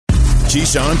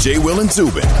Keyshawn, J. Will, and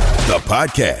Zubin, the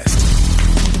podcast.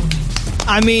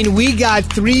 I mean, we got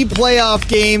 3 playoff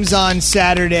games on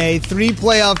Saturday, 3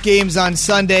 playoff games on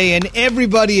Sunday, and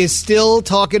everybody is still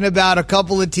talking about a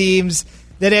couple of teams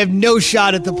that have no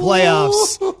shot at the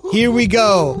playoffs. Here we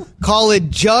go. Call it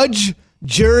judge,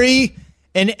 jury,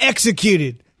 and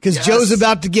executed. Because Joe's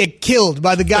about to get killed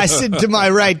by the guy sitting to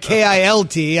my right,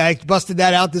 KILT. I busted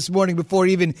that out this morning before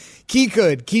even Key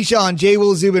could. Keyshawn, J.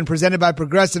 Will, Zubin, presented by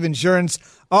Progressive Insurance.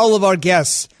 All of our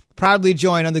guests proudly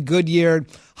join on the Goodyear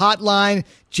Hotline.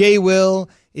 J.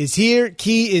 Will is here,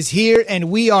 Key is here,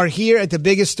 and we are here at the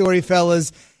biggest story,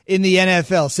 fellas, in the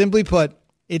NFL. Simply put,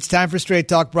 it's time for Straight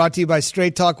Talk, brought to you by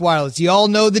Straight Talk Wireless. You all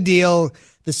know the deal,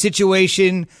 the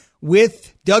situation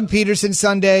with Doug Peterson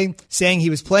Sunday saying he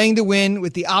was playing to win,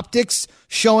 with the optics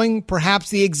showing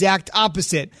perhaps the exact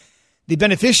opposite. The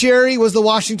beneficiary was the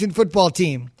Washington football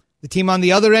team. The team on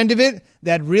the other end of it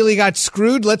that really got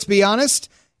screwed, let's be honest,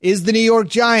 is the New York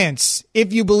Giants,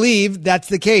 if you believe that's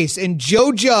the case. And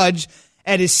Joe Judge,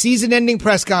 at his season-ending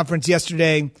press conference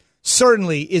yesterday,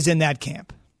 certainly is in that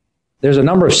camp. There's a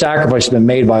number of sacrifices been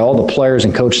made by all the players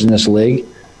and coaches in this league.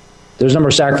 There's a number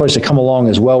of sacrifices that come along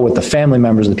as well with the family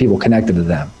members of the people connected to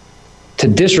them. To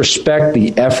disrespect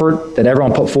the effort that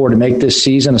everyone put forward to make this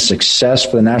season a success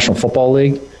for the National Football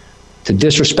League, to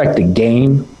disrespect the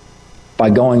game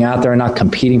by going out there and not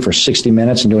competing for 60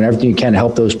 minutes and doing everything you can to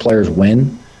help those players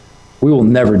win, we will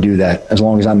never do that as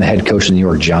long as I'm the head coach of the New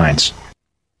York Giants.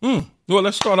 Well,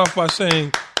 let's start off by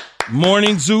saying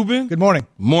morning, Zubin. Good morning.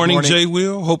 Morning, J.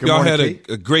 Will. Hope y'all had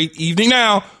a great evening.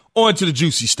 Now, on to the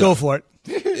juicy stuff. Go for it.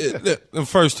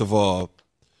 First of all,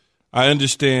 I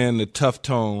understand the tough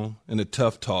tone and the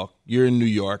tough talk. You're in New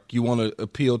York. You want to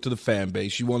appeal to the fan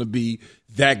base. You want to be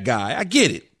that guy. I get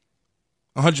it,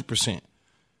 100%.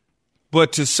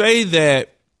 But to say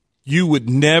that you would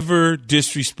never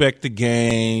disrespect the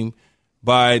game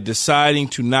by deciding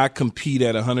to not compete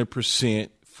at 100%,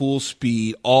 full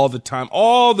speed, all the time,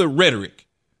 all the rhetoric,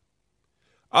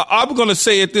 I'm going to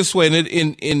say it this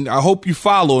way, and I hope you're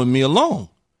following me along.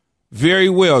 Very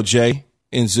well, Jay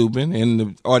and Zubin and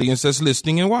the audience that's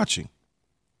listening and watching.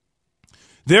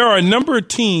 There are a number of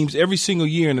teams every single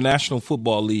year in the National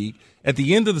Football League at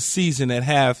the end of the season that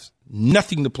have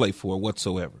nothing to play for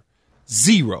whatsoever.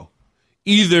 Zero.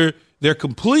 Either they're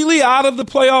completely out of the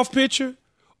playoff picture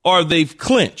or they've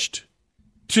clinched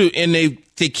and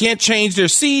they can't change their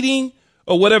seeding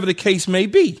or whatever the case may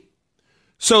be.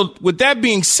 So with that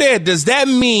being said, does that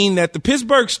mean that the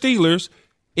Pittsburgh Steelers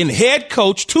and head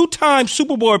coach, 2-time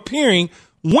Super Bowl appearing,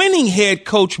 winning head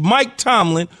coach Mike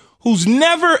Tomlin, who's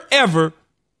never, ever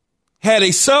had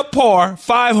a subpar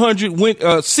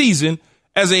 500 season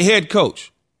as a head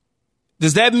coach,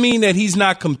 does that mean that he's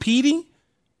not competing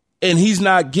and he's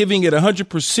not giving it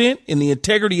 100% in the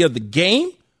integrity of the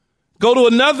game? Go to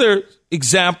another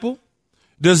example.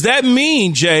 Does that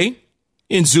mean, Jay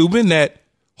and Zubin, that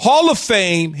Hall of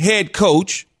Fame head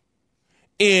coach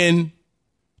in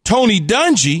Tony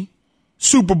Dungy,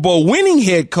 Super Bowl winning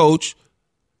head coach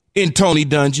in Tony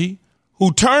Dungy,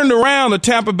 who turned around the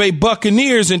Tampa Bay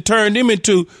Buccaneers and turned them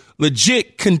into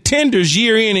legit contenders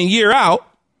year in and year out,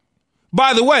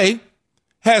 by the way,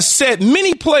 has set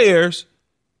many players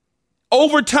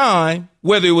over time,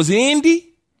 whether it was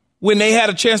Indy when they had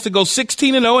a chance to go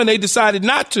 16-0 and they decided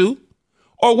not to,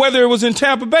 or whether it was in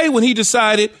Tampa Bay when he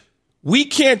decided we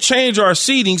can't change our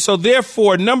seeding, so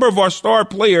therefore a number of our star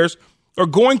players are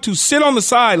going to sit on the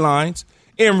sidelines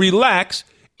and relax.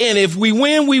 And if we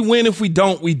win, we win. If we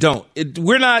don't, we don't.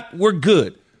 We're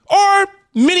good. Or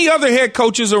many other head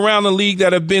coaches around the league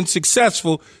that have been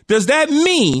successful. Does that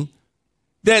mean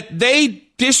that they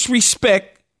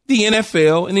disrespect the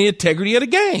NFL and the integrity of the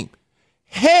game?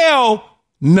 Hell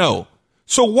no.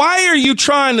 So why are you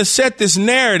trying to set this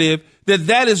narrative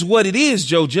that is what it is,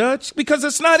 Joe Judge? Because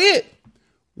it's not it.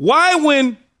 Why,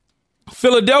 when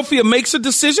Philadelphia makes a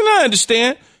decision, I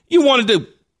understand you wanted to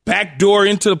backdoor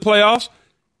into the playoffs.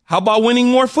 How about winning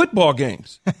more football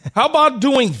games? How about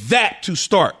doing that to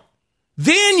start?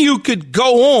 Then you could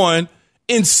go on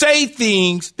and say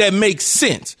things that make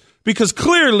sense, because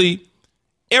clearly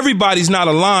everybody's not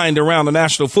aligned around the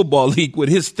National Football League with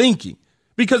his thinking,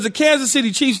 because the Kansas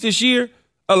City Chiefs this year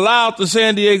allowed the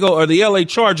San Diego or the LA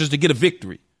Chargers to get a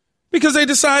victory because they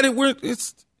decided we're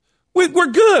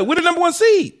good. We're the number 1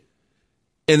 seed.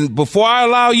 And before I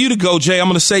allow you to go, Jay, I'm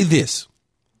going to say this.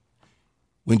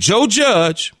 When Joe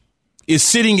Judge is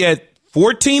sitting at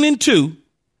 14-2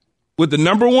 with the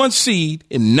number 1 seed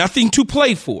and nothing to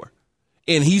play for,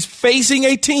 and he's facing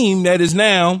a team that is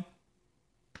now,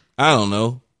 I don't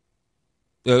know,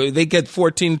 they get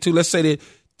 14-2. Let's say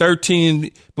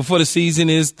 13 before the season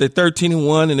is they're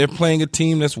 13-1 and they're playing a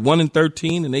team that's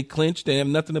 1-13 and they clinch. They have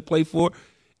nothing to play for.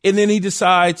 And then he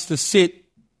decides to sit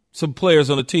some players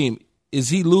on the team. Is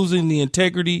he losing the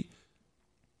integrity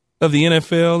of the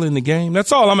NFL in the game?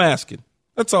 That's all I'm asking.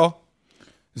 That's all.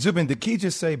 Zubin, did Key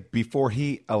just say before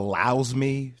he allows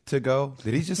me to go?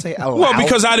 Did he just say allow? Well,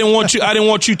 because I didn't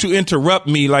want you to interrupt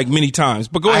me like many times.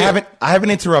 But go ahead. I haven't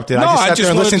interrupted. No, I just sat there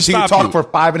and listened to you talk for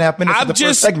 5.5 minutes of the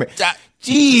first segment.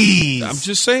 Jeez. I'm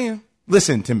just saying.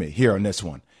 Listen to me here on this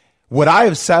one. Would I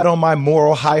have sat on my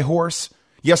moral high horse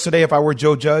yesterday if I were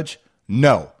Joe Judge?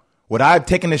 No. Would I have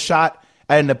taken a shot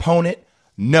at an opponent?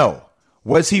 No.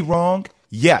 Was he wrong?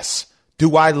 Yes.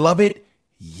 Do I love it?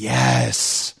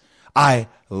 Yes. I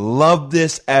love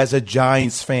this as a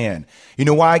Giants fan. You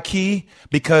know why, Key?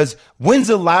 Because when's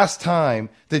the last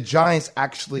time the Giants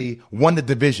actually won the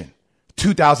division?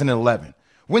 2011.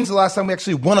 When's the last time we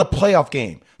actually won a playoff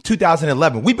game?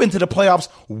 2011. We've been to the playoffs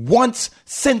once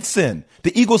since then.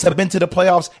 The Eagles have been to the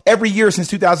playoffs every year since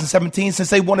 2017,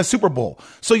 since they won a Super Bowl.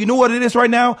 So you know what it is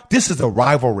right now? This is a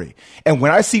rivalry. And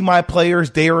when I see my players,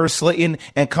 Darius Slayton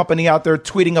and company out there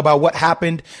tweeting about what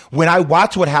happened, when I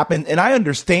watch what happened, and I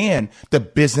understand the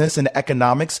business and the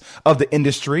economics of the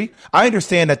industry, I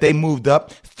understand that they moved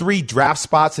up 3 draft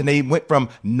spots and they went from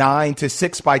 9 to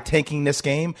 6 by tanking this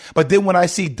game. But then when I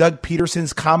see Doug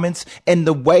Peterson's comments and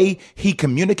the way he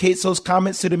communicates those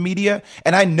comments to the media,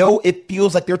 and I know it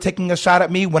feels like they're taking a shot at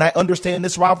me when I understand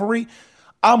this rivalry,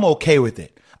 I'm okay with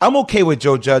it. I'm okay with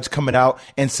Joe Judge coming out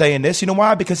and saying this. You know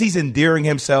why? Because he's endearing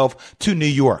himself to New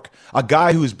York, a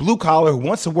guy who's blue collar, who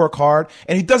wants to work hard,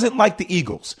 and he doesn't like the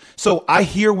Eagles. So I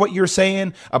hear what you're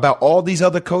saying about all these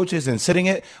other coaches and sitting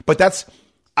it, but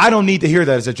I don't need to hear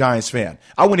that as a Giants fan.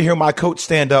 I want to hear my coach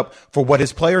stand up for what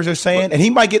his players are saying, and he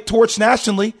might get torched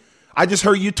nationally. I just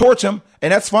heard you torch him,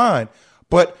 and that's fine.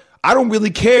 But I don't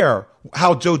really care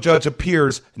how Joe Judge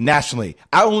appears nationally.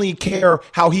 I only care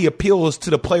how he appeals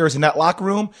to the players in that locker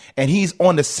room, and he's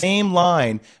on the same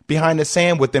line behind the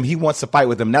sand with them. He wants to fight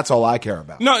with them. That's all I care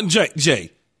about. No, Jay,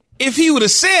 if he would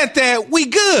have said that, we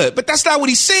good. But that's not what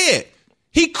he said.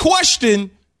 He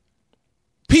questioned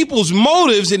people's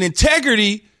motives and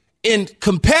integrity and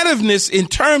competitiveness in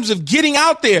terms of getting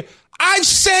out there. I've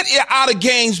sat out of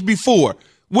games before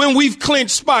when we've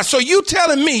clinched spots. So you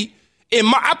telling me,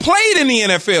 I played in the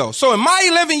NFL. So in my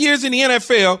 11 years in the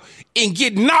NFL and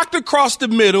get knocked across the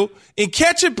middle and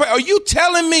catch it, are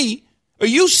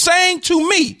you saying to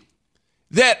me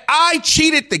that I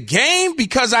cheated the game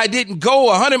because I didn't go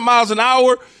 100 miles an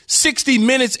hour, 60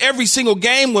 minutes every single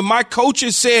game when my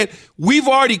coaches said, we've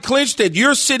already clinched that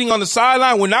you're sitting on the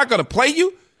sideline, we're not going to play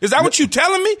you? Is that what you're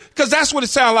telling me? Because that's what it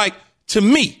sounded like to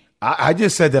me. I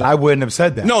just said that I wouldn't have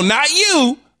said that. No, not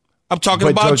you. I'm talking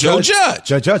about Joe Judge.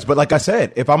 Joe Judge. But like I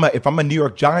said, if I'm a New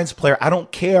York Giants player, I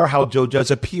don't care how Joe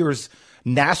Judge appears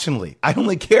nationally. I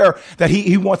only care that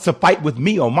he wants to fight with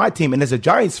me on my team. And as a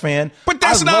Giants fan, but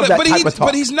that's not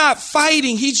but he's not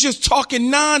fighting. He's just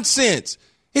talking nonsense.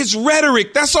 His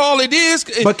rhetoric, that's all it is.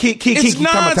 But it's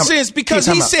nonsense because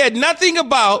he said nothing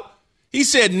about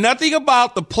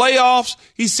the playoffs.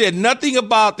 He said nothing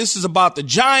about this is about the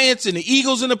Giants and the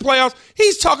Eagles in the playoffs.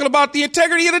 He's talking about the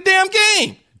integrity of the damn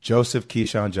game. Joseph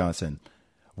Keyshawn Johnson.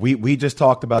 We just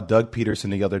talked about Doug Peterson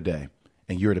the other day,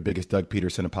 and you're the biggest Doug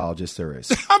Peterson apologist there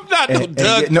is. I'm not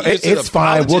Doug. No, it's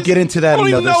fine. We'll get into that in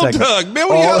another segment. Doug, man,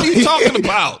 what the hell are you talking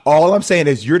about? All I'm saying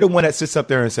is you're the one that sits up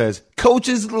there and says,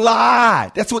 coaches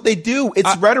lie. That's what they do.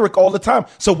 It's rhetoric all the time.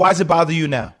 So why does it bother you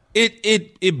now? Why does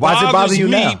it bother you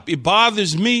now? It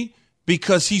bothers me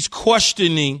because he's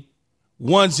questioning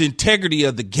one's integrity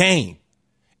of the game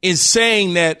and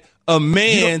saying that a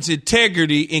man's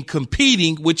integrity in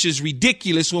competing, which is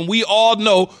ridiculous when we all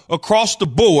know across the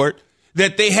board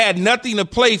that they had nothing to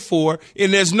play for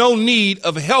and there's no need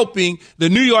of helping the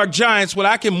New York Giants when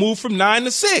I can move from 9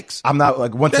 to 6. I'm not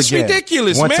like That's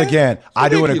ridiculous, man. Once again, I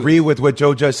don't agree with what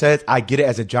Joe Judge said. I get it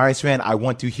as a Giants fan. I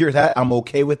want to hear that. I'm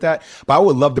okay with that. But I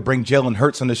would love to bring Jalen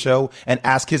Hurts on the show and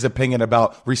ask his opinion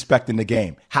about respecting the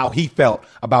game, how he felt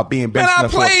about being benched in the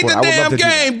fourth quarter. I played the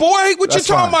damn game, boy. What you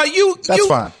talking about? That's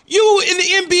fine. You in the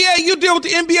NBA, you deal with the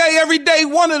NBA every day.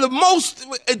 One of the most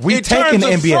in terms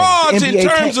of frauds, in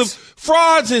terms of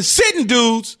frauds and sitting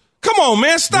dudes. Come on,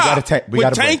 man, stop. We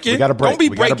got to break. Don't be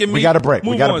breaking me. We got to break.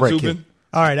 We got to break.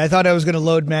 All right, I thought I was going to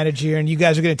load manage here, and you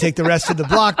guys are going to take the rest of the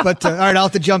block. But all right, I'll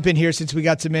have to jump in here since we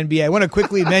got some NBA. I want to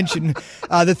quickly mention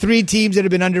the 3 teams that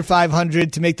have been under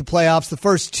 500 to make the playoffs. The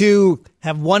first 2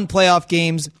 have won playoff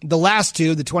games. The last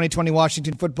 2, the 2020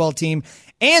 Washington football team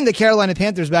and the Carolina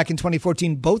Panthers back in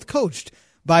 2014, both coached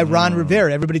by Ron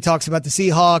Rivera. Everybody talks about the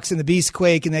Seahawks and the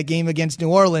Beastquake and that game against New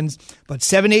Orleans, but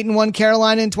 7-8-1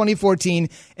 Carolina in 2014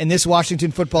 and this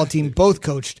Washington football team both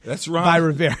coached by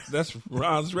Rivera. That's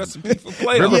Ron's recipe for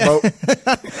playoffs.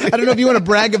 Yeah. I don't know if you want to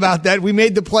brag about that. We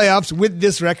made the playoffs with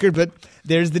this record, but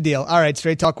there's the deal. All right,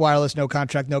 Straight Talk Wireless, no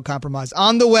contract, no compromise.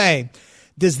 On the way,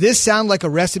 does this sound like a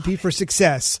recipe for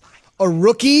success? A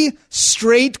rookie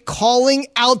straight calling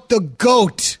out the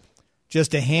GOAT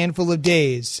just a handful of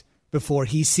days before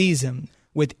he sees him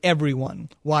with everyone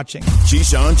watching.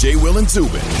 Keyshawn, J. Will, and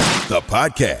Zubin, the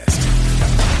podcast.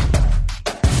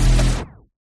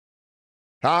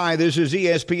 Hi, this is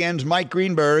ESPN's Mike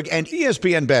Greenberg, and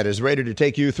ESPN Bet is ready to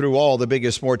take you through all the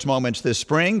biggest sports moments this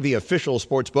spring. The official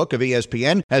sports book of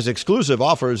ESPN has exclusive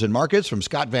offers and markets from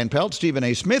Scott Van Pelt, Stephen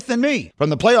A. Smith, and me.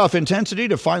 From the playoff intensity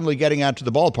to finally getting out to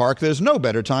the ballpark, there's no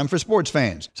better time for sports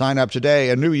fans. Sign up today,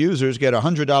 and new users get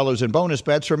 $100 in bonus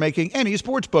bets for making any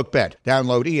sportsbook bet.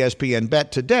 Download ESPN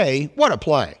Bet today. What a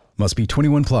play. Must be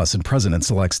 21 plus and present in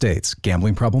select states.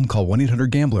 Gambling problem? Call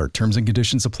 1-800-GAMBLER. Terms and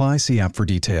conditions apply. See app for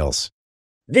details.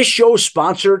 This show is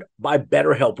sponsored by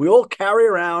BetterHelp. We all carry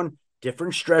around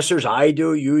different stressors. I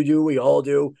do, you do, we all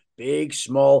do, big,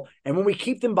 small. And when we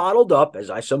keep them bottled up, as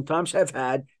I sometimes have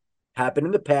had happen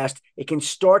in the past, it can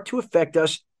start to affect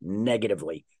us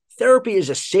negatively. Therapy is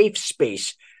a safe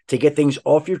space to get things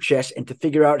off your chest and to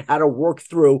figure out how to work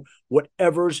through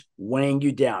whatever's weighing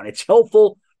you down. It's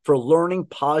helpful for learning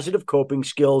positive coping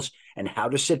skills and how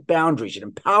to set boundaries. It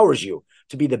empowers you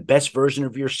to be the best version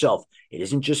of yourself. It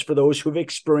isn't just for those who've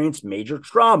experienced major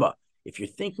trauma. If you're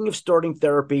thinking of starting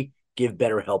therapy, give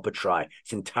BetterHelp a try.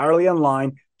 It's entirely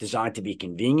online, designed to be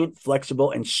convenient,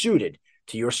 flexible, and suited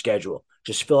to your schedule.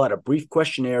 Just fill out a brief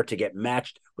questionnaire to get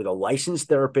matched with a licensed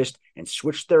therapist and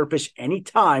switch therapists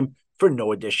anytime for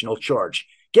no additional charge.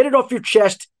 Get it off your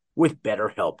chest with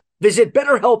BetterHelp. Visit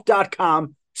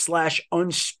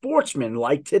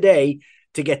BetterHelp.com/unsportsmanlike today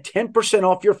to get 10%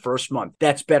 off your first month.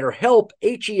 That's BetterHelp,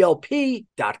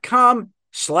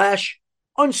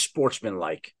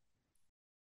 HELP.com/unsportsmanlike.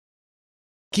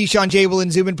 Keyshawn, J. Will,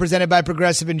 and Zubin, presented by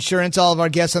Progressive Insurance. All of our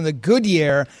guests on the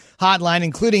Goodyear hotline,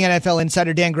 including NFL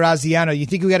insider Dan Graziano. You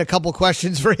think we got a couple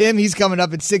questions for him? He's coming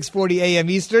up at 6:40 a.m.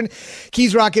 Eastern.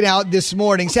 Key's rocking out this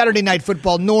morning. Saturday Night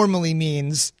Football normally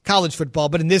means college football,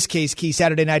 but in this case, Key,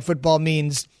 Saturday Night Football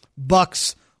means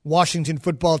Bucks, Washington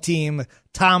football team,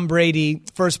 Tom Brady,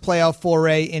 first playoff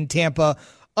foray in Tampa,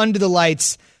 under the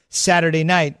lights Saturday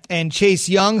night. And Chase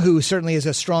Young, who certainly has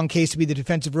a strong case to be the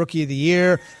defensive rookie of the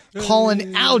year,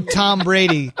 calling out Tom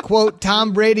Brady. Quote,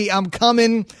 Tom Brady, I'm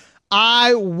coming.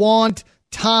 I want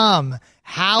Tom.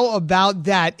 How about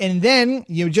that? And then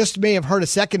you just may have heard a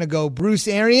second ago, Bruce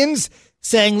Arians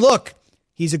saying, look,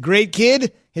 he's a great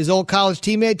kid. His old college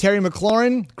teammate, Terry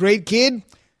McLaurin, great kid,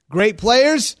 great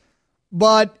players.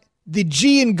 But the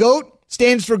G in GOAT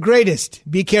stands for greatest.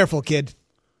 Be careful, kid.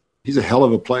 He's a hell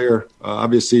of a player.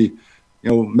 Obviously,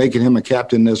 making him a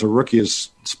captain as a rookie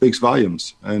speaks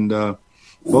volumes. And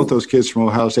both those kids from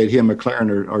Ohio State, he and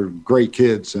McLaren are great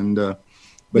kids. And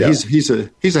but he's a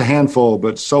handful.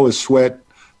 But so is Sweat,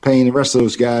 Payne, the rest of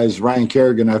those guys. Ryan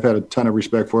Kerrigan, I've had a ton of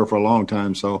respect for a long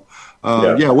time. So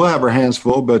we'll have our hands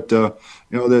full. But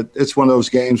that it's one of those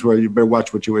games where you better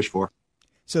watch what you wish for.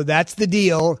 So that's the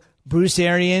deal. Bruce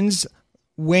Arians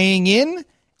weighing in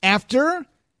after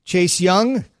Chase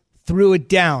Young threw it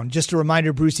down. Just a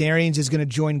reminder, Bruce Arians is going to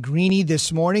join Greeny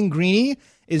this morning. Greeny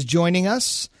is joining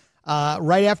us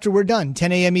right after we're done,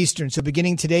 10 a.m. Eastern. So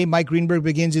beginning today, Mike Greenberg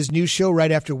begins his new show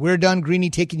right after we're done. Greeny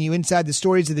taking you inside the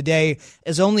stories of the day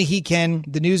as only he can.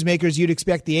 The newsmakers you'd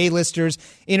expect, the A-listers,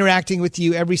 interacting with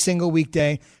you every single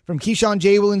weekday. From Keyshawn,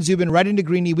 J. Will, and Zubin right into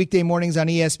Greeny, weekday mornings on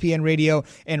ESPN Radio.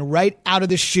 And right out of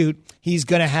the chute, he's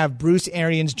going to have Bruce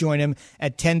Arians join him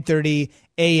at 10:30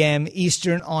 a.m.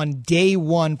 Eastern on day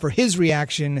one for his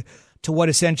reaction to what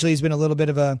essentially has been a little bit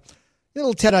of a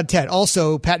little tete-a-tete.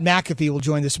 Also, Pat McAfee will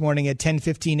join this morning at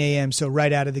 10:15 a.m., so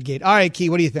right out of the gate. All right, Key,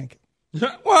 what do you think?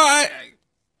 Well,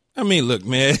 I mean, look,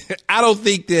 man, I don't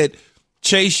think that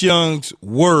Chase Young's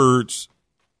words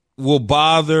will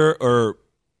bother or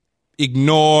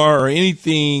ignore or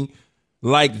anything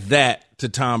like that to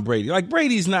Tom Brady. Like,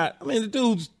 Brady's not, the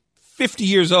dude's 50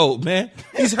 years old, man.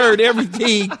 He's heard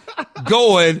everything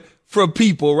going from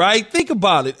people, right? Think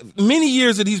about it. Many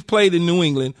years that he's played in New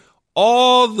England,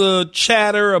 all the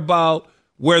chatter about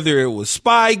whether it was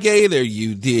Spygate or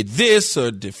you did this or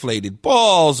deflated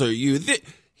balls or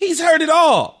he's heard it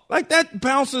all. Like, that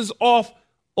bounces off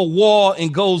a wall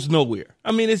and goes nowhere.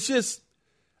 It's just,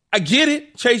 I get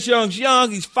it. Chase Young's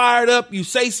young. He's fired up. You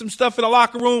say some stuff in the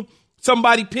locker room,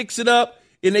 somebody picks it up,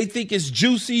 and they think it's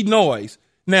juicy noise.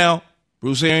 Now,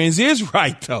 Bruce Arians is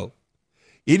right, though.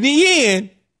 In the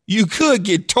end, you could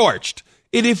get torched.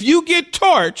 And if you get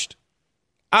torched,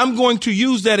 I'm going to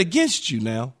use that against you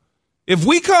now. If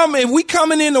we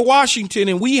coming into Washington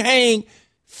and we hang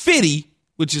 50,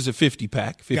 which is a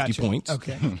 50-pack, 50 points,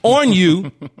 on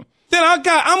you, then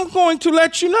I'm going to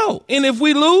let you know. And if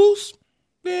we lose,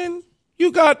 then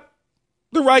you got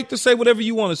the right to say whatever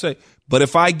you want to say. But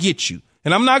if I get you,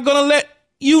 and I'm not going to let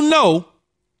you know,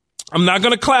 I'm not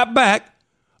going to clap back.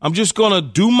 I'm just going to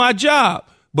do my job.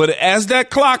 But as that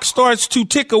clock starts to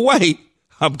tick away,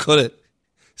 I'm going to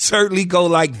certainly go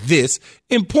like this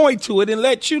and point to it and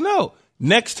let you know.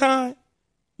 Next time,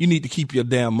 you need to keep your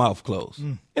damn mouth closed.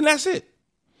 And that's it.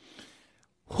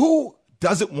 Who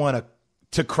doesn't want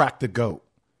to crack the GOAT?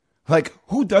 Like,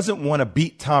 who doesn't want to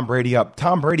beat Tom Brady up?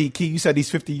 Tom Brady, Key, you said he's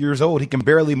 50 years old. He can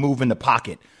barely move in the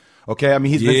pocket. Okay, I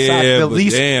mean, he's been sacked at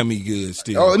least. Damn, he good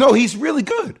still. Oh, no, he's really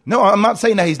good. No, I'm not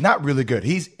saying that he's not really good.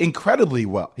 He's incredibly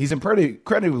well. He's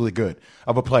incredibly good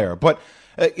of a player. But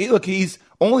look, he's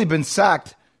only been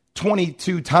sacked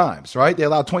 22 times, right? They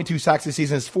allowed 22 sacks this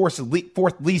season. It's fourth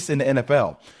least in the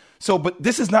NFL. So, but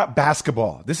this is not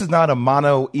basketball. This is not a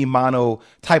mano-a-mano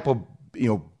type of,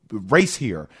 race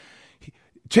here.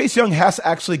 Chase Young has to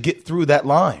actually get through that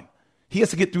line. He has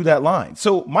to get through that line.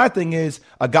 So my thing is,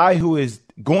 a guy who is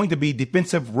going to be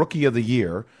defensive rookie of the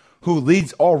year, who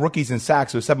leads all rookies in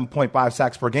sacks with 7.5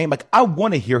 sacks per game, like, I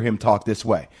want to hear him talk this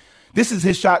way. This is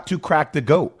his shot to crack the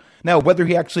GOAT. Now, whether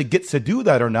he actually gets to do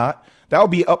that or not, that'll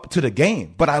be up to the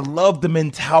game. But I love the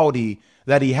mentality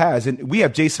that he has. And we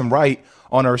have Jason Wright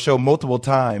on our show multiple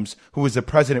times, who is the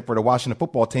president for the Washington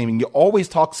football team. And he always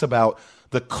talks about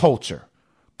the culture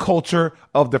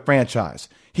of the franchise.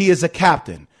 He is a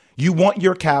captain. You want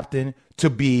your captain to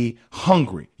be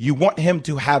hungry. You want him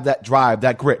to have that drive,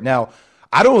 that grit. Now,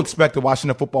 I don't expect the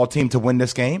Washington football team to win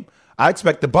this game. I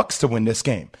expect the Bucs to win this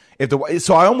game.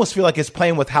 So I almost feel like it's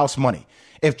playing with house money.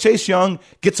 If Chase Young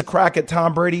gets a crack at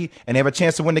Tom Brady and they have a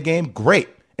chance to win the game, great,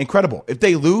 incredible. If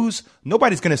they lose,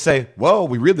 nobody's going to say, well,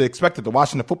 we really expected the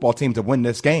Washington football team to win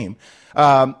this game.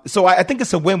 So I think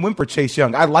it's a win-win for Chase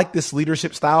Young. I like this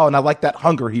leadership style, and I like that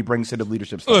hunger he brings to the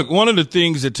leadership style. Look, one of the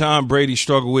things that Tom Brady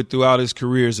struggled with throughout his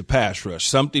career is a pass rush,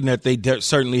 something that they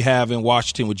certainly have in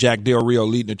Washington with Jack Del Rio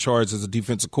leading the charge as a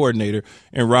defensive coordinator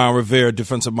and Ron Rivera,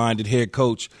 defensive-minded head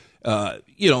coach,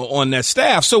 on that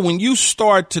staff. So when you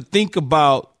start to think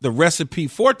about the recipe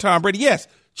for Tom Brady, yes,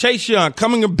 Chase Young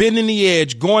coming and bending the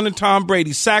edge, going to Tom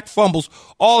Brady, sack fumbles,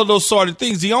 all of those sort of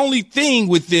things. The only thing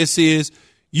with this is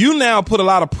you now put a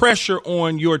lot of pressure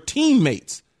on your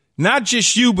teammates, not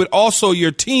just you, but also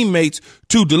your teammates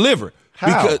to deliver.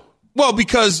 How?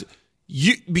 Because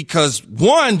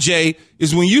one, Jay,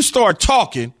 is when you start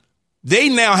talking, they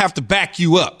now have to back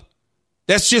you up.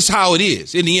 That's just how it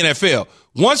is in the NFL.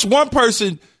 Once one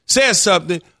person says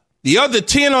something, the other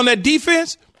 10 on that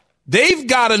defense, they've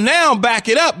got to now back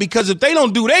it up, because if they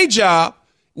don't do their job,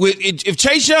 if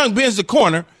Chase Young bends the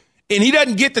corner and he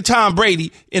doesn't get to Tom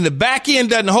Brady and the back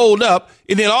end doesn't hold up,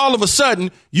 and then all of a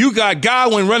sudden you got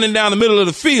Godwin running down the middle of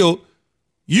the field,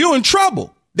 you're in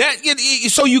trouble.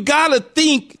 So you got to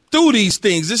think through these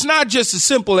things. It's not just as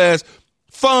simple as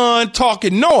fun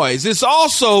talking noise. It's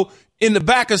also in the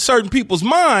back of certain people's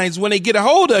minds. When they get a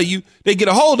hold of you,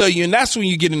 and that's when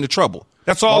you get into trouble.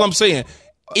 That's all I'm saying.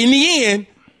 In the end,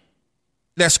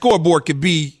 that scoreboard could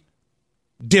be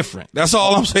different. That's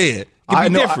all I'm saying. I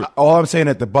know. All I'm saying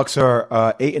is that the Bucs are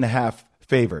 8.5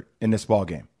 favorite in this ball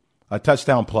game, a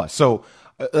touchdown plus. So,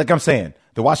 like I'm saying,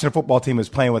 the Washington football team is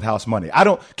playing with house money.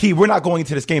 We're not going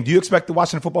into this game. Do you expect the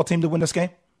Washington football team to win this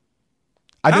game?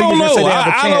 I don't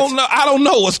know. I don't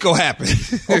know what's going to happen.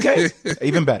 Okay,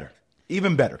 even better.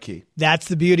 Even better, Key. That's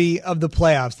the beauty of the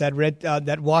playoffs.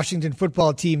 That Washington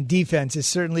football team defense is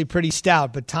certainly pretty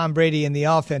stout, but Tom Brady and the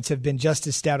offense have been just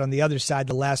as stout on the other side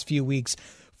the last few weeks,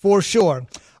 for sure.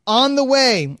 On the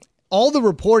way, all the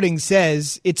reporting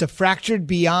says it's a fractured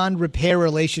beyond repair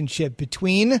relationship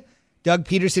between Doug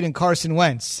Peterson and Carson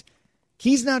Wentz.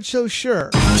 He's not so sure.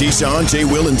 Keyshawn, J.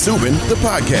 Will, and Zubin, the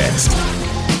podcast.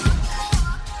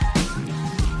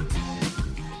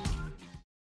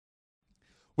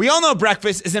 We all know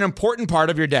breakfast is an important part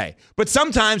of your day, but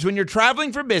sometimes when you're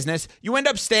traveling for business, you end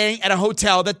up staying at a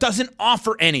hotel that doesn't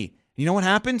offer any. You know what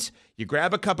happens? You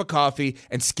grab a cup of coffee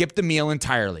and skip the meal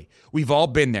entirely. We've all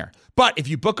been there. But if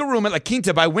you book a room at La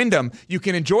Quinta by Wyndham, you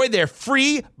can enjoy their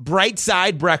free Bright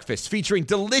Side breakfast featuring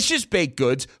delicious baked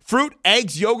goods, fruit,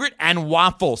 eggs, yogurt, and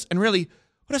waffles. And really,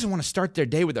 who doesn't want to start their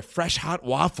day with a fresh, hot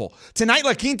waffle? Tonight,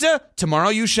 La Quinta, tomorrow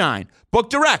you shine.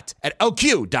 Book direct at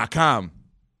lq.com.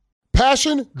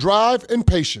 Passion, drive, and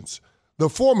patience. The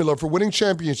formula for winning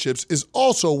championships is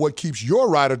also what keeps your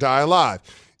ride or die alive.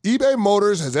 eBay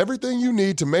Motors has everything you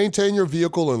need to maintain your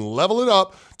vehicle and level it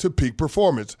up to peak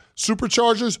performance.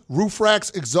 Superchargers, roof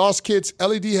racks, exhaust kits,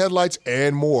 LED headlights,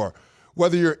 and more.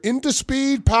 Whether you're into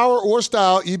speed, power, or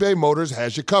style, eBay Motors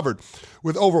has you covered.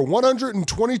 With over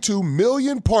 122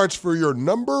 million parts for your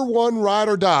number one ride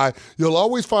or die, you'll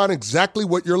always find exactly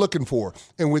what you're looking for.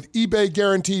 And with eBay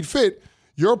Guaranteed Fit,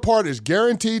 your part is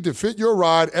guaranteed to fit your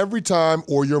ride every time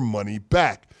or your money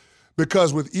back.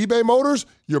 Because with eBay Motors,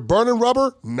 you're burning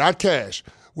rubber, not cash.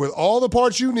 With all the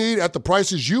parts you need at the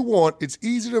prices you want, it's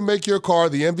easy to make your car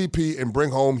the MVP and bring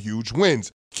home huge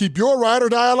wins. Keep your ride or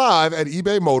die alive at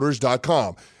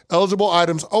ebaymotors.com. Eligible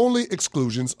items only.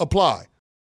 Exclusions apply.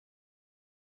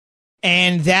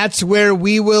 And that's where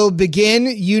we will begin.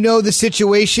 You know the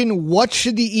situation. What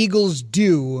should the Eagles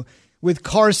do with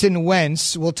Carson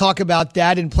Wentz? We'll talk about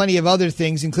that and plenty of other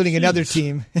things, including another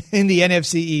team in the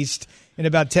NFC East in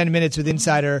about 10 minutes with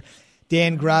insider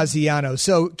Dan Graziano.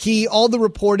 So, Key, all the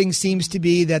reporting seems to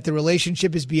be that the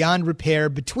relationship is beyond repair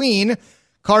between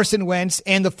Carson Wentz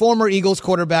and the former Eagles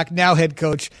quarterback, now head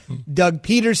coach, Doug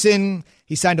Peterson.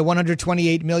 He signed a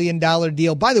 $128 million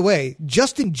deal. By the way,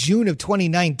 just in June of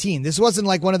 2019. This wasn't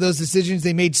like one of those decisions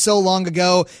they made so long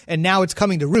ago, and now it's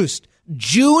coming to roost.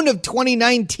 June of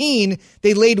 2019,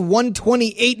 they laid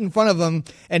 128 in front of them,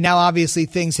 and now obviously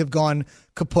things have gone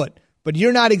kaput. But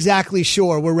you're not exactly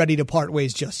sure we're ready to part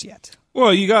ways just yet.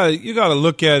 Well, you got to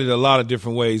look at it a lot of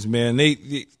different ways, man.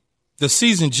 The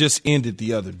season just ended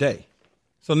the other day.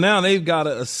 So now they've got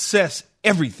to assess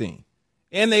everything.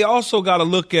 And they also got to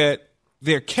look at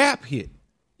their cap hit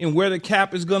and where the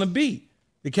cap is going to be.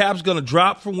 The cap's going to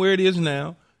drop from where it is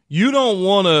now. You don't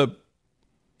want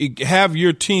to have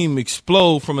your team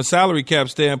explode from a salary cap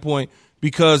standpoint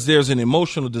because there's an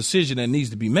emotional decision that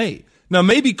needs to be made. Now,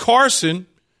 maybe Carson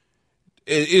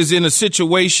is in a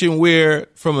situation where,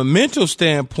 from a mental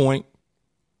standpoint,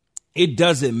 it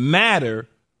doesn't matter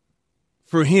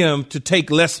for him to take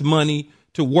less money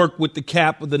to work with the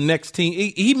cap of the next team.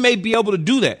 He may be able to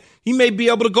do that. He may be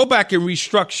able to go back and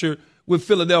restructure with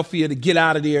Philadelphia to get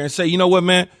out of there and say, you know what,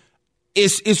 man,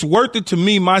 it's worth it to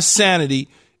me. My sanity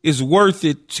is worth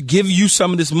it to give you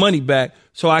some of this money back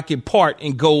so I can part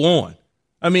and go on.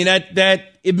 I mean,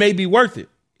 that it may be worth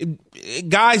it.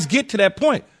 Guys get to that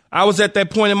point. I was at that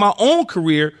point in my own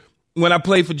career when I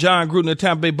played for John Gruden, the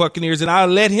Tampa Bay Buccaneers, and I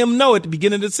let him know at the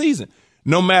beginning of the season,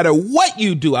 no matter what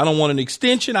you do, I don't want an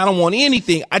extension. I don't want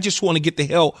anything. I just want to get the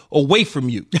hell away from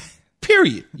you.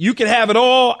 Period. You can have it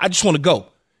all. I just want to go.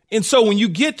 And so when you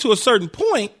get to a certain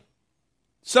point,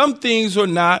 some things are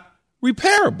not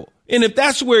repairable. And if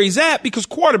that's where he's at, because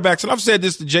quarterbacks, and I've said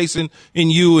this to Jason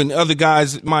and you and other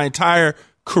guys my entire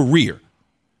career,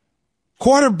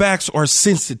 quarterbacks are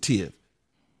sensitive.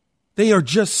 They are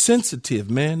just sensitive,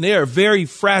 man. They are very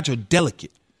fragile,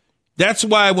 delicate. That's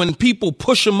why when people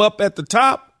push them up at the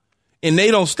top and they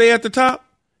don't stay at the top,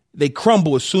 they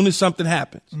crumble as soon as something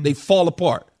happens. They fall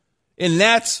apart. And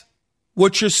that's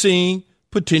what you're seeing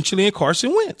potentially in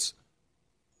Carson Wentz.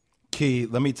 Key,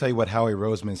 let me tell you what Howie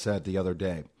Roseman said the other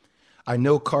day. I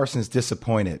know Carson's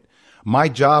disappointed. My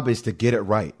job is to get it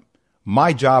right.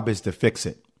 My job is to fix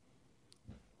it.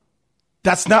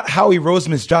 That's not Howie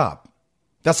Roseman's job.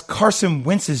 That's Carson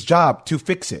Wentz's job to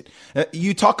fix it.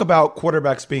 You talk about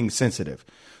quarterbacks being sensitive.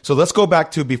 So let's go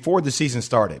back to before the season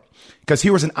started, because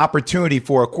here was an opportunity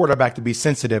for a quarterback to be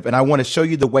sensitive, and I want to show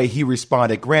you the way he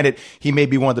responded. Granted, he may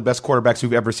be one of the best quarterbacks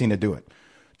we've ever seen to do it.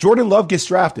 Jordan Love gets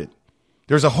drafted.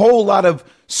 There's a whole lot of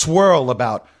swirl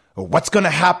about what's going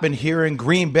to happen here in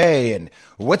Green Bay and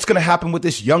what's going to happen with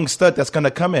this young stud that's going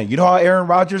to come in. You know how Aaron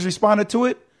Rodgers responded to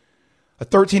it? A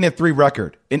 13-3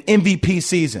 record, an MVP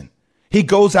season. He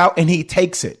goes out and he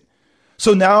takes it.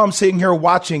 So now I'm sitting here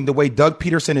watching the way Doug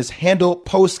Peterson has handled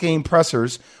post-game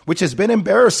pressers, which has been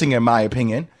embarrassing in my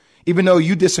opinion, even though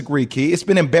you disagree, Key. It's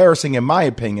been embarrassing in my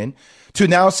opinion, to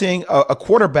now seeing a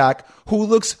quarterback who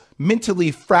looks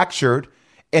mentally fractured.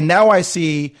 And now I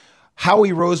see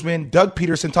Howie Roseman, Doug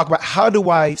Peterson talk about, how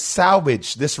do I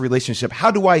salvage this relationship?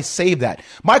 How do I save that?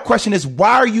 My question is,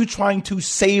 why are you trying to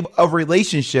save a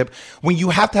relationship when you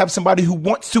have to have somebody who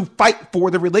wants to fight for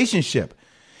the relationship?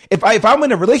 If I'm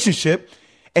in a relationship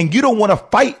and you don't want to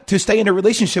fight to stay in a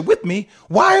relationship with me,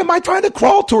 why am I trying to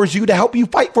crawl towards you to help you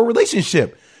fight for a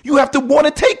relationship? You have to want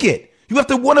to take it. You have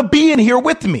to want to be in here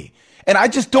with me. And I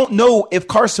just don't know if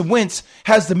Carson Wentz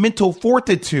has the mental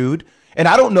fortitude. And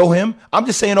I don't know him. I'm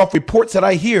just saying off reports that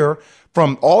I hear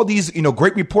from all these,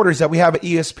 great reporters that we have at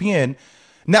ESPN.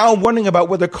 Now I'm wondering about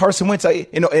whether Carson Wentz,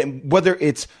 and whether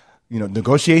it's,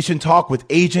 negotiation talk with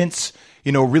agents,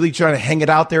 really trying to hang it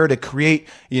out there to create,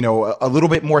 a little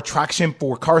bit more traction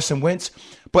for Carson Wentz.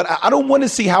 But I don't want to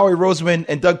see Howie Roseman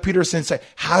and Doug Peterson say,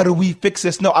 how do we fix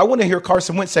this? No, I want to hear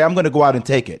Carson Wentz say, I'm going to go out and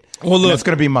take it. Well, look, it's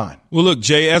going to be mine. Well, look,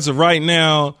 Jay, as of right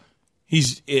now,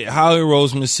 Howie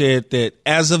Roseman said that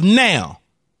as of now,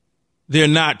 they're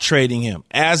not trading him.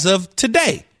 As of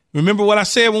today, remember what I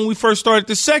said when we first started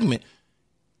this segment?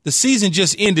 The season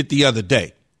just ended the other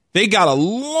day. They got a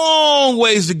long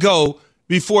ways to go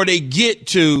before they get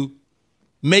to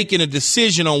making a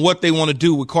decision on what they want to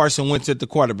do with Carson Wentz at the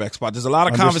quarterback spot. There's a lot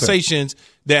of conversations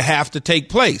that have to take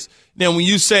place. Now, when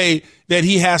you say that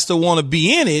he has to want to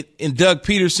be in it and Doug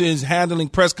Peterson's handling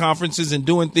press conferences and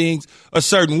doing things a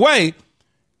certain way,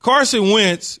 Carson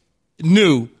Wentz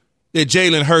knew that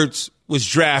Jalen Hurts was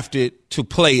drafted to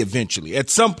play eventually.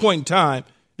 At some point in time,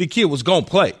 the kid was going to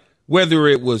play, whether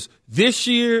it was this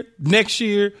year, next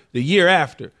year, the year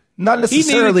after. Not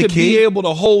necessarily, he needed to be able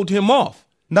to hold him off.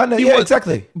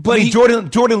 Exactly. But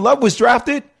Jordan Love was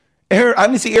drafted. I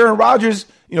didn't see Aaron Rodgers,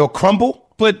 crumble.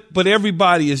 But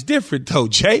everybody is different, though,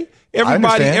 Jay.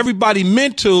 Everybody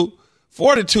mental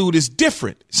fortitude is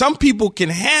different. Some people can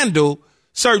handle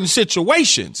certain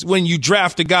situations when you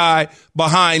draft a guy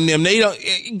behind them.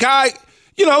 Guys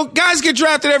get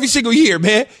drafted every single year,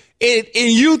 man. And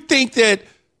you think that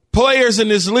players in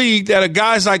this league that are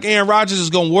guys like Aaron Rodgers is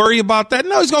going to worry about that?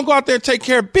 No, he's going to go out there and take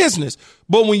care of business.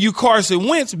 But when you Carson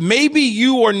Wentz, maybe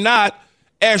you are not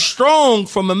as strong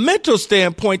from a mental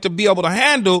standpoint to be able to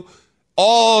handle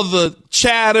all the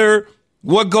chatter,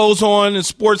 what goes on in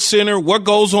Sports Center, what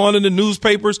goes on in the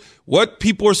newspapers, what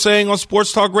people are saying on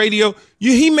Sports Talk Radio.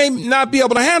 He may not be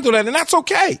able to handle that, and that's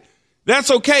okay.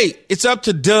 That's okay. It's up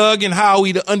to Doug and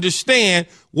Howie to understand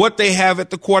what they have at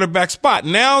the quarterback spot.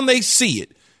 Now they see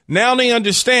it. Now they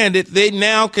understand it. They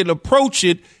now can approach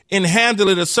it and handle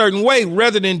it a certain way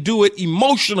rather than do it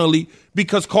emotionally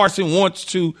because Carson wants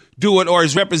to do it or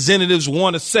his representatives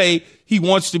want to say he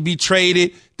wants to be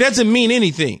traded. Doesn't mean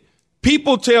anything.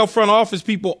 People tell front office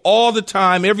people all the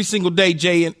time, every single day,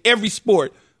 Jay, in every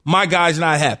sport, my guy's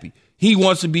not happy. He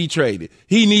wants to be traded.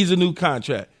 He needs a new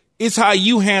contract. It's how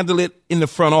you handle it in the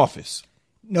front office.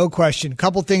 No question. A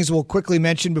couple things we'll quickly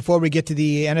mention before we get to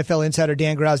the NFL insider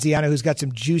Dan Graziano, who's got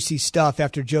some juicy stuff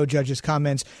after Joe Judge's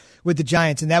comments with the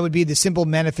Giants, and that would be the simple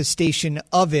manifestation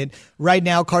of it. Right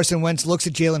now, Carson Wentz looks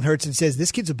at Jalen Hurts and says,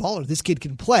 this kid's a baller. This kid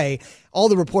can play. All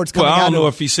the reports coming out. Well, I don't know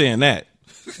if he's saying that.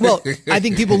 Well, I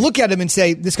think people look at him and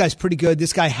say, this guy's pretty good.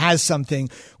 This guy has something.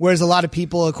 Whereas a lot of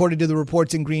people, according to the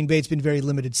reports in Green Bay, it's been very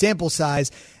limited sample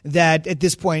size, that at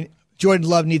this point, Jordan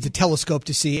Love needs a telescope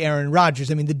to see Aaron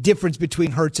Rodgers. I mean, the difference between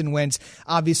Hurts and Wentz,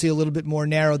 obviously a little bit more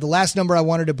narrow. The last number I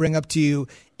wanted to bring up to you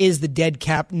is the dead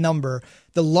cap number.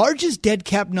 The largest dead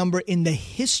cap number in the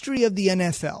history of the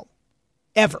NFL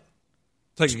ever.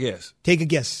 Take a guess. Take a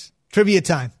guess. Trivia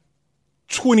time.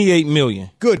 $28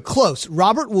 million. Good. Close.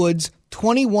 Robert Woods,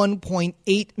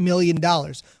 $21.8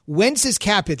 million. Wentz's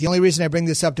cap hit, the only reason I bring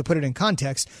this up to put it in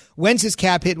context, Wentz's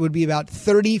cap hit would be about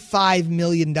 $35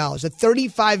 million. A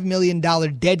 $35 million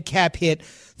dead cap hit,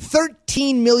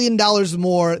 $13 million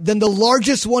more than the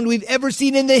largest one we've ever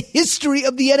seen in the history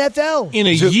of the NFL. In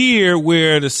a year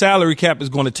where the salary cap is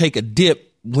going to take a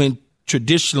dip when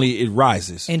traditionally it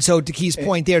rises. And so to Key's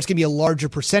point there, it's going to be a larger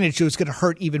percentage, so it's going to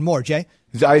hurt even more. Jay?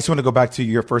 I just want to go back to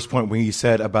your first point when you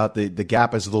said about the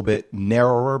gap is a little bit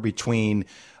narrower between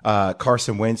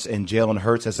Carson Wentz and Jalen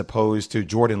Hurts as opposed to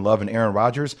Jordan Love and Aaron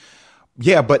Rodgers.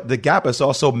 Yeah, but the gap is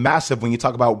also massive when you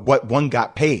talk about what one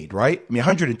got paid, right? I mean,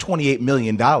 $128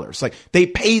 million. Like, they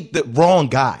paid the wrong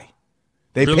guy.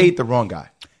 Paid the wrong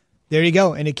guy. There you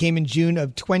go. And it came in June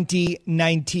of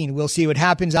 2019. We'll see what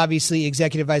happens. Obviously,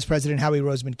 Executive Vice President Howie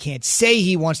Roseman can't say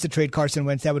he wants to trade Carson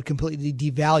Wentz. That would completely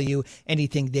devalue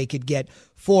anything they could get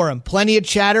for him. Plenty of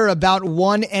chatter about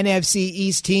one NFC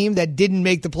East team that didn't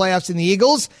make the playoffs in the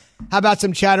Eagles. How about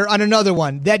some chatter on another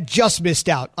one that just missed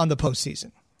out on the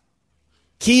postseason?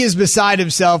 Key is beside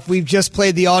himself. We've just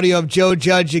played the audio of Joe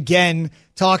Judge again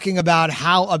talking about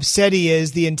how upset he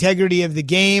is, the integrity of the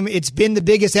game. It's been the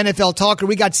biggest NFL talker.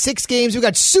 We got 6 games. We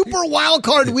got Super Wild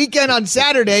Card Weekend on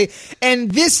Saturday. And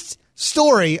this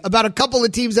story about a couple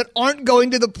of teams that aren't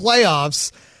going to the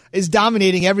playoffs is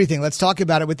dominating everything. Let's talk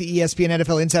about it with the ESPN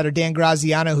NFL insider Dan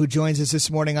Graziano, who joins us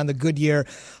this morning on the Goodyear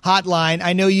Hotline.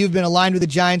 I know you've been aligned with the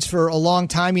Giants for a long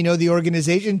time. You know the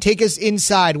organization. Take us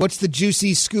inside. What's the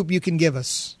juicy scoop you can give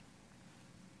us?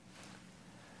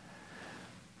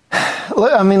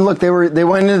 I mean, look, they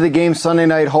went into the game Sunday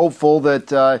night hopeful that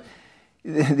the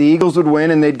Eagles would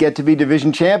win and they'd get to be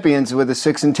division champions with a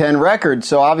 6-10 record.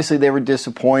 So obviously they were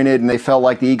disappointed and they felt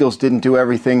like the Eagles didn't do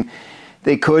everything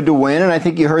they could to win, and I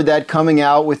think you heard that coming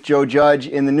out with Joe Judge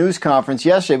in the news conference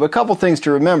yesterday. But a couple things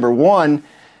to remember. One,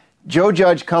 Joe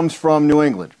Judge comes from New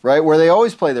England, right, where they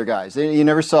always play their guys. You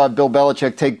never saw Bill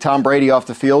Belichick take Tom Brady off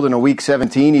the field in a Week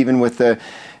 17, even with the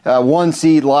one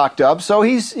seed locked up. So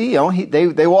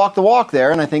they walk the walk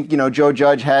there, and I think Joe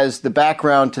Judge has the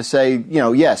background to say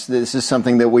yes, this is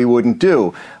something that we wouldn't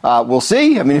do. We'll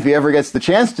see. I mean, if he ever gets the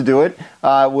chance to do it,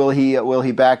 will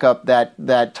he back up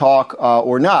that talk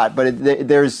or not? But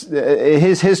there's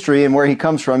his history and where he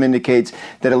comes from indicates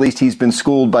that at least he's been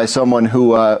schooled by someone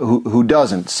who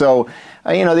doesn't. So.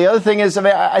 The other thing is,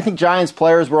 I think Giants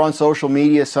players were on social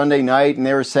media Sunday night, and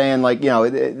they were saying,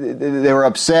 they were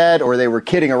upset or they were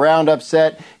kidding around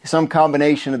upset, some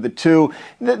combination of the two.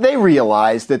 They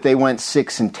realized that they went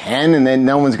 6-10, and then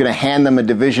no one's going to hand them a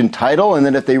division title, and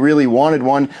that if they really wanted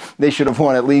one, they should have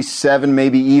won at least 7,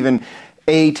 maybe even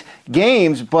 8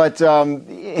 games. But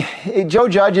Joe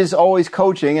Judge is always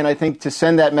coaching, and I think to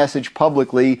send that message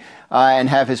publicly and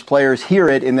have his players hear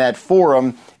it in that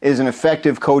forum is an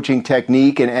effective coaching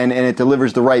technique, and it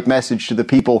delivers the right message to the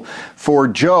people for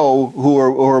Joe who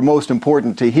are most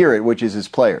important to hear it, which is his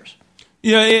players.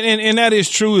 Yeah, and that is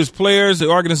true. His players, the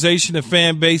organization, the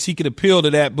fan base, he could appeal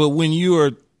to that. But when you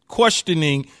are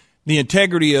questioning the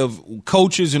integrity of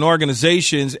coaches and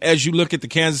organizations, as you look at the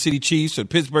Kansas City Chiefs or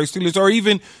Pittsburgh Steelers, or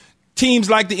even teams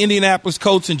like the Indianapolis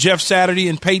Colts and Jeff Saturday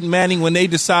and Peyton Manning, when they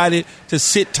decided to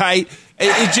sit tight,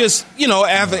 it just,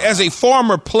 as a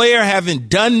former player having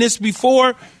done this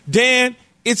before, Dan,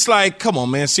 it's like, come on,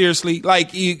 man, seriously.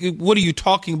 Like, what are you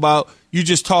talking about? You're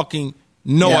just talking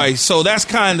noise. Yeah. So that's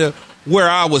kind of where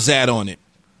I was at on it.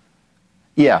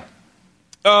 Yeah.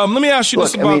 Let me ask you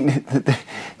this about.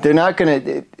 They're not going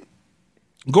to.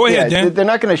 Go ahead, Dan. They're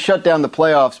not going to shut down the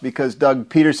playoffs because Doug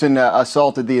Peterson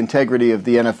assaulted the integrity of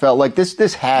the NFL. Like,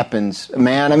 this happens,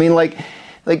 man. I mean, like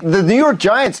the New York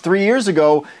Giants 3 years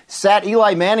ago sat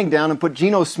Eli Manning down and put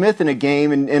Geno Smith in a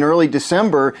game in early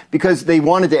December because they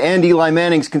wanted to end Eli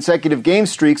Manning's consecutive game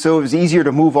streak, so it was easier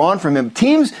to move on from him.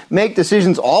 Teams make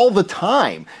decisions all the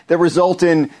time that result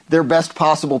in their best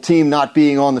possible team not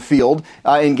being on the field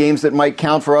in games that might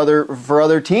count for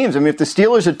other teams. I mean, if the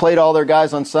Steelers had played all their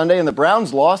guys on Sunday and the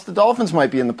Browns lost, the Dolphins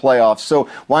might be in the playoffs. So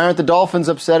why aren't the Dolphins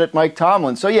upset at Mike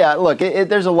Tomlin? So yeah, look,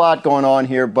 there's a lot going on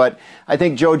here, but I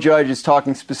think Joe Judge is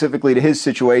talking specifically to his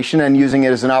situation and using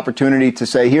it as an opportunity to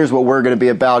say, here's what we're going to be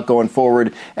about going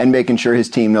forward, and making sure his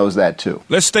team knows that too.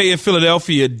 Let's stay in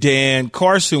Philadelphia, Dan.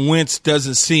 Carson Wentz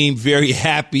doesn't seem very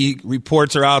happy.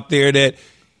 Reports are out there that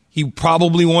he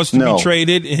probably wants to be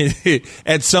traded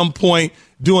at some point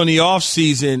during the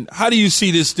offseason. How do you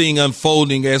see this thing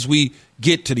unfolding as we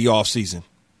get to the offseason?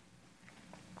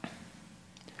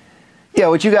 Yeah,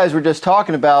 what you guys were just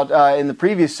talking about in the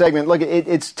previous segment, look,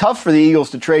 it's tough for the Eagles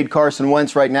to trade Carson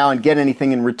Wentz right now and get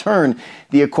anything in return.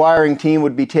 The acquiring team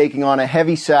would be taking on a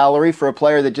heavy salary for a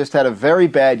player that just had a very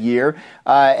bad year,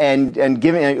 and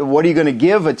giving, what are you going to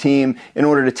give a team in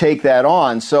order to take that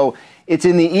on? So it's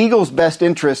in the Eagles' best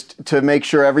interest to make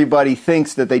sure everybody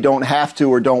thinks that they don't have to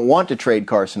or don't want to trade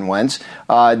Carson Wentz.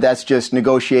 That's just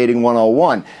negotiating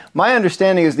 101. My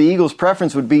understanding is the Eagles'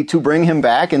 preference would be to bring him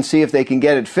back and see if they can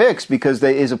get it fixed, because he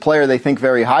is a player they think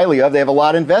very highly of. They have a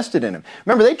lot invested in him.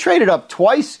 Remember, they traded up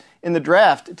twice in the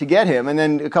draft to get him, and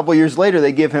then a couple of years later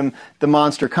they give him the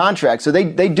monster contract. So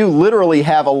they do literally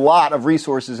have a lot of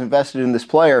resources invested in this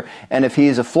player, and if he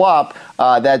is a flop,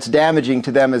 that's damaging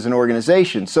to them as an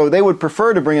organization. So they would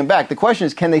prefer to bring him back. The question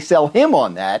is, can they sell him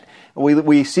on that?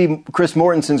 We see Chris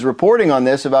Mortensen's reporting on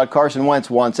this about Carson Wentz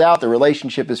wants out. The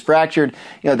relationship is fractured.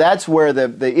 That's where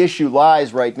the issue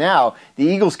lies right now. The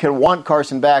Eagles can want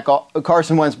Carson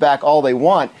Wentz back all they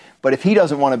want, but if he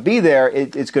doesn't want to be there,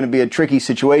 it's going to be a tricky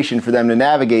situation for them to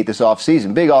navigate this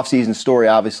offseason. Big offseason story,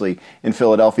 obviously, in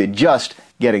Philadelphia, just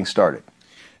getting started.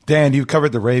 Dan, you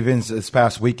covered the Ravens this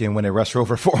past weekend when they rushed for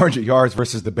over 400 yards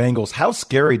versus the Bengals. How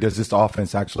scary does this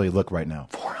offense actually look right now?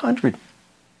 400.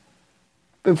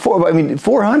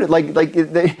 400.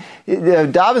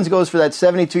 Dobbins goes for that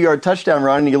 72-yard touchdown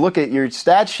run, and you look at your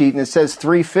stat sheet, and it says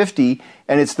 350,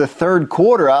 and it's the third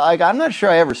quarter. I'm not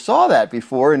sure I ever saw that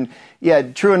before. And yeah,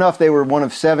 true enough, they were one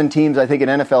of 7 teams, I think, in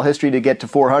NFL history to get to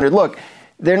 400. Look,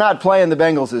 they're not playing the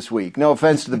Bengals this week. No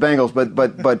offense to the Bengals,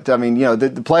 but I mean,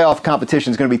 the playoff competition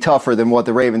is going to be tougher than what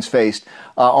the Ravens faced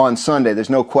on Sunday.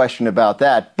 There's no question about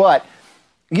that. But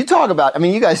you talk about, I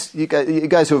mean, you guys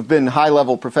who have been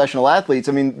high-level professional athletes,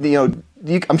 I mean,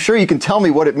 I'm sure you can tell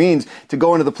me what it means to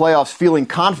go into the playoffs feeling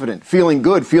confident, feeling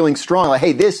good, feeling strong, like,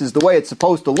 hey, this is the way it's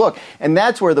supposed to look. And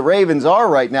that's where the Ravens are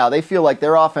right now. They feel like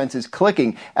their offense is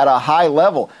clicking at a high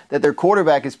level, that their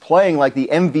quarterback is playing like the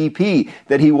MVP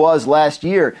that he was last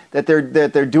year, that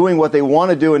they're doing what they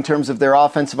want to do in terms of their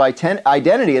offensive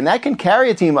identity. And that can carry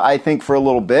a team, I think, for a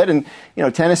little bit. And,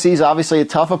 Tennessee's obviously a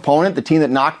tough opponent, the team that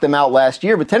knocked them out last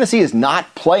year, but Tennessee is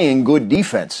not playing good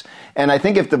defense. And I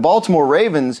think if the Baltimore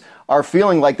Ravens are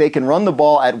feeling like they can run the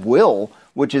ball at will,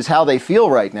 which is how they feel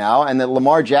right now, and that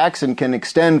Lamar Jackson can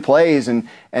extend plays and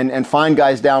find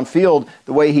guys downfield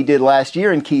the way he did last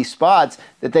year in key spots,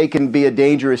 that they can be a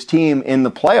dangerous team in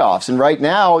the playoffs. And right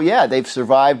now, they've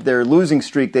survived their losing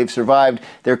streak, they've survived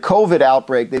their COVID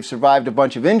outbreak, they've survived a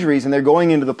bunch of injuries, and they're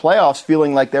going into the playoffs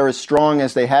feeling like they're as strong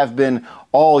as they have been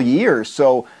all year.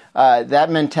 So that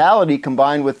mentality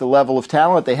combined with the level of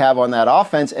talent they have on that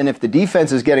offense, and if the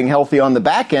defense is getting healthy on the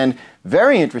back end,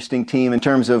 very interesting team in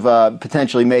terms of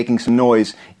potentially making some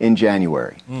noise in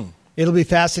January. It'll be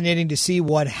fascinating to see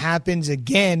what happens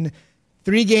again.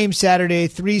 3 games Saturday,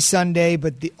 3 Sunday,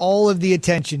 but all of the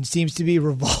attention seems to be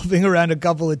revolving around a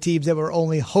couple of teams that were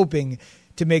only hoping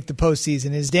to make the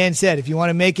postseason. As Dan said, if you want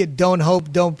to make it, don't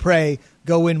hope, don't pray,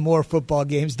 go win more football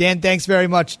games. Dan, thanks very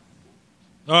much.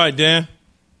 All right, Dan.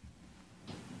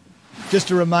 Just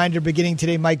a reminder, beginning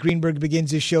today, Mike Greenberg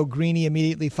begins his show, Greeny,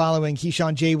 immediately following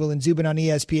Keyshawn, J. Will, and Zubin on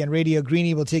ESPN Radio.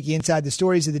 Greeny will take you inside the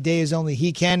stories of the day as only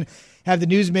he can. Have the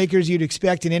newsmakers you'd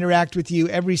expect and interact with you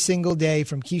every single day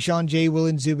from Keyshawn, J. Will,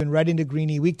 and Zubin right into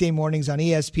Greeny, weekday mornings on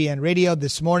ESPN Radio.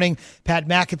 This morning, Pat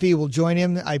McAfee will join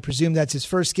him. I presume that's his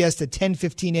first guest at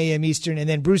 10:15 a.m. Eastern. And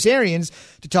then Bruce Arians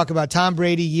to talk about Tom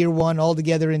Brady, year one, all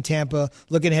together in Tampa,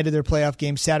 looking ahead to their playoff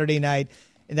game Saturday night.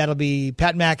 And that'll be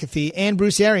Pat McAfee and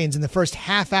Bruce Arians in the first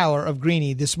half hour of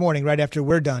Greeny this morning, right after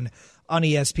we're done on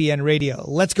ESPN Radio.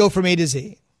 Let's go from A to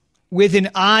Z. With an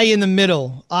I in the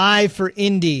middle, I for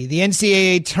Indy. The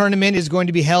NCAA tournament is going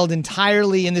to be held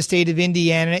entirely in the state of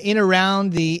Indiana, in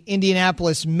around the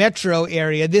Indianapolis metro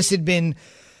area. This had been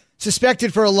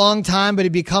suspected for a long time, but it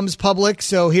becomes public.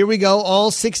 So here we go.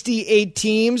 All 68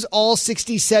 teams, all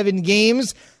 67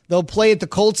 games. They'll play at the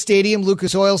Colts Stadium,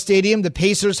 Lucas Oil Stadium, the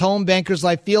Pacers' home, Bankers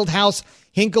Life Fieldhouse,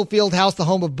 Hinkle Fieldhouse, the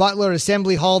home of Butler,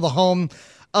 Assembly Hall, the home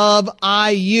of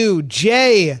IU.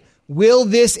 Jay, will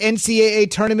this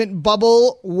NCAA tournament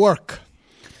bubble work?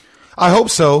 I hope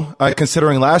so,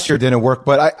 considering last year didn't work.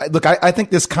 But I think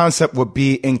this concept would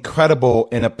be incredible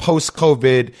in a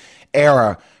post-COVID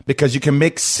era, because you can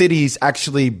make cities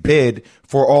actually bid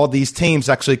for all these teams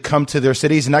to actually come to their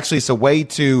cities. And actually, it's a way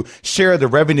to share the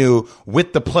revenue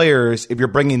with the players if you're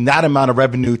bringing that amount of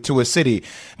revenue to a city.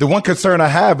 The one concern I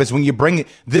have is when you bring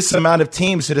this amount of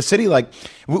teams to the city, like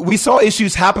we saw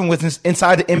issues happen with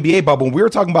inside the NBA bubble. We were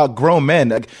talking about grown men.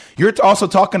 Like, you're also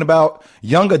talking about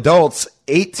young adults,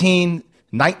 18,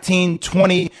 19,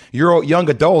 20-year-old young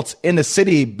adults in the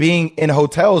city being in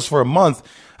hotels for a month.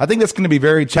 I think that's going to be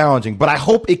very challenging, but I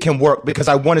hope it can work because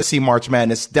I want to see March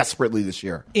Madness desperately this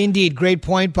year. Indeed. Great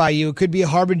point by you. It could be a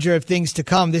harbinger of things to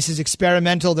come. This is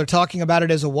experimental. They're talking about it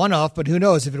as a one-off, but who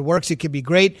knows? If it works, it could be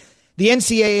great. The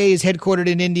NCAA is headquartered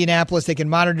in Indianapolis. They can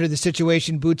monitor the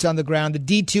situation, boots on the ground.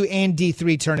 The D2 and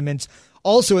D3 tournaments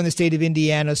also in the state of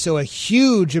Indiana, so a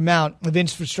huge amount of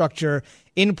infrastructure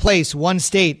in place. One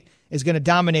state is going to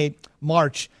dominate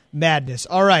March Madness.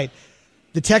 All right.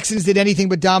 The Texans did anything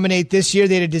but dominate this year.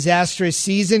 They had a disastrous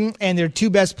season, and their 2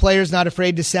 best players not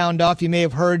afraid to sound off. You may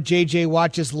have heard J.J.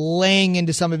 Watt just laying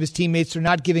into some of his teammates for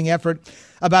not giving effort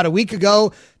about a week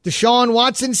ago. Deshaun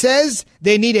Watson says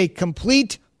they need a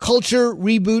complete culture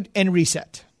reboot and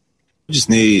reset. We just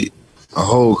need a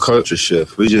whole culture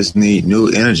shift. We just need new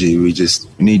energy. We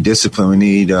need discipline. We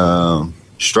need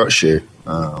structure.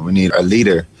 We need a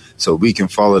leader so we can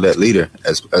follow that leader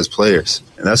as players.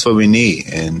 And that's what we need.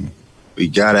 And we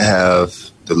got to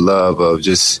have the love of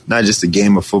not just the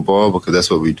game of football, because that's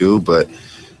what we do, but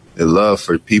the love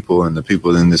for people and the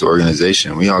people in this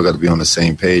organization. We all got to be on the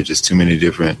same page. There's too many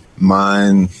different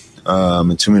minds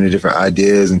and too many different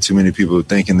ideas and too many people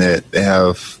thinking that they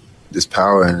have this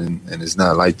power, and it's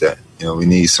not like that. We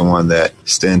need someone that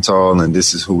stand tall, and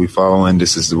this is who we following.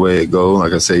 This is the way it go.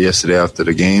 Like I said yesterday after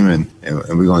the game, and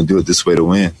we're going to do it this way to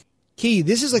win. Key,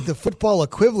 this is like the football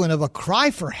equivalent of a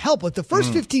cry for help. Like the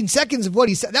first 15 seconds of what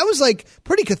he said, that was like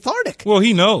pretty cathartic. Well,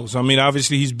 he knows. I mean,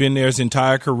 obviously he's been there his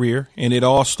entire career, and it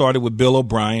all started with Bill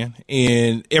O'Brien.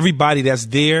 And everybody that's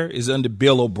there is under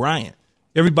Bill O'Brien.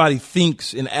 Everybody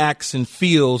thinks and acts and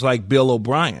feels like Bill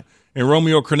O'Brien. And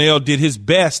Romeo Crennel did his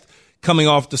best coming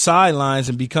off the sidelines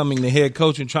and becoming the head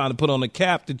coach and trying to put on a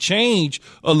cap to change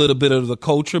a little bit of the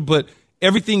culture. But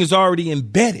everything is already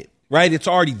embedded. right? It's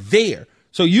already there.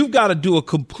 So you've got to do a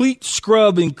complete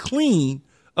scrub and clean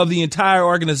of the entire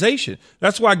organization.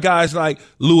 That's why guys like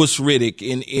Louis Riddick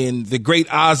and the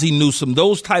great Ozzie Newsome,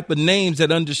 those type of names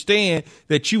that understand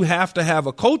that you have to have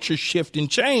a culture shift and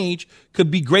change,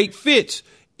 could be great fits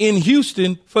in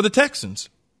Houston for the Texans.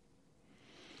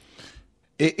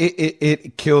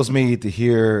 It kills me to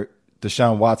hear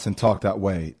Deshaun Watson talk that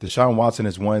way. Deshaun Watson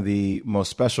is one of the most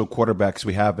special quarterbacks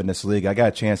we have in this league. I got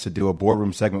a chance to do a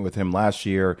boardroom segment with him last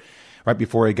year, right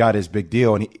before he got his big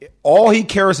deal. And all he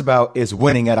cares about is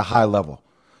winning at a high level.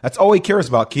 That's all he cares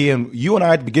about, Key. And you and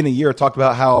I at the beginning of the year talked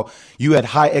about how you had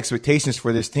high expectations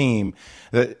for this team.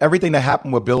 That everything that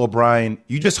happened with Bill O'Brien,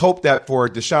 you just hope that for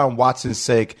Deshaun Watson's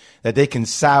sake that they can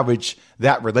salvage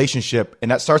that relationship.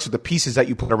 And that starts with the pieces that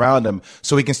you put around him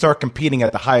so he can start competing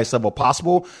at the highest level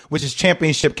possible, which is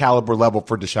championship caliber level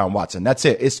for Deshaun Watson. That's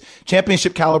it. It's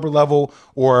championship caliber level,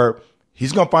 or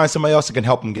he's going to find somebody else that can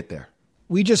help him get there.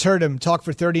 We just heard him talk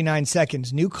for 39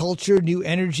 seconds. New culture, new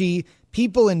energy,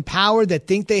 people in power that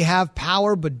think they have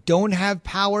power but don't have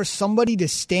power, somebody to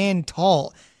stand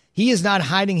tall. He is not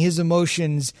hiding his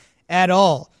emotions at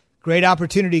all. Great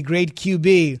opportunity, great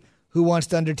QB who wants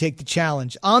to undertake the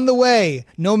challenge. On the way,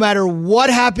 no matter what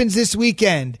happens this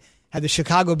weekend, have the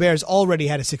Chicago Bears already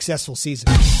had a successful season?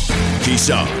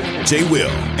 Keyshawn, J. Will,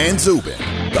 and Zubin,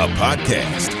 the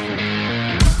podcast.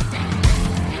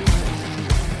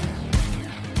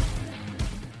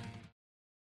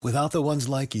 Without the ones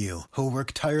like you, who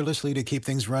work tirelessly to keep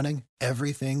things running,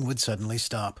 everything would suddenly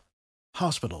stop.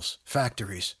 Hospitals,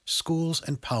 factories, schools,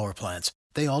 and power plants,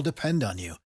 they all depend on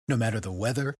you. No matter the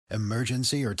weather,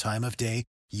 emergency, or time of day,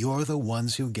 you're the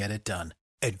ones who get it done.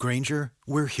 At Grainger,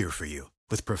 we're here for you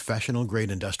with professional-grade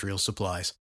industrial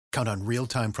supplies. Count on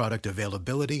real-time product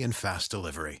availability and fast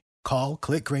delivery. Call,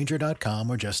 click Grainger.com,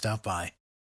 or just stop by.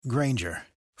 Grainger,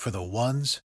 for the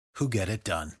ones who get it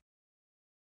done.